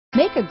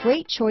Make a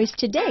great choice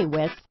today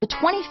with the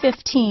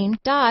 2015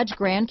 Dodge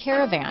Grand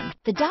Caravan.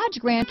 The Dodge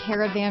Grand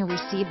Caravan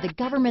received the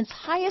government's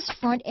highest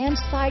front and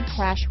side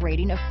crash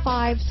rating of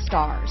 5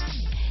 stars.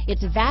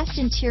 Its vast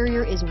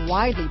interior is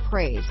widely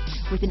praised,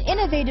 with an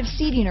innovative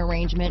seating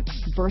arrangement,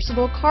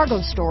 versatile cargo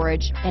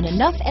storage, and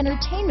enough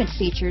entertainment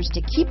features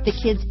to keep the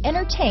kids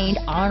entertained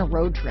on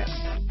road trips.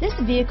 This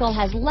vehicle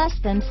has less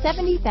than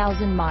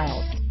 70,000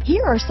 miles.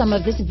 Here are some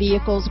of this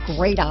vehicle's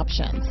great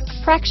options: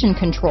 traction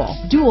control,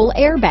 dual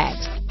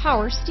airbags,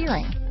 power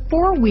steering,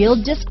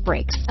 4-wheel disc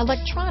brakes,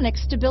 electronic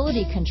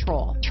stability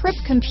control, trip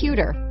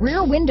computer,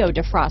 rear window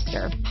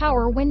defroster,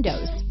 power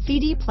windows,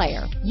 CD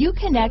player,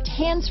 Uconnect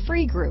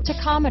hands-free group,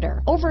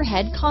 tachometer,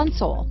 overhead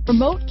console,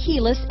 remote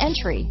keyless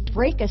entry,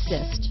 brake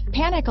assist,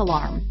 panic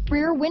alarm,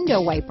 rear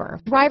window wiper,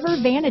 driver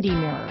vanity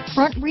mirror,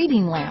 front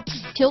reading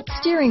lamps, tilt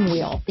steering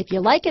wheel. If you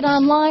like it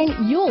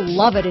online, you'll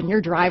love it in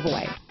your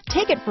driveway.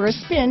 Take it for a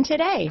spin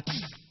today.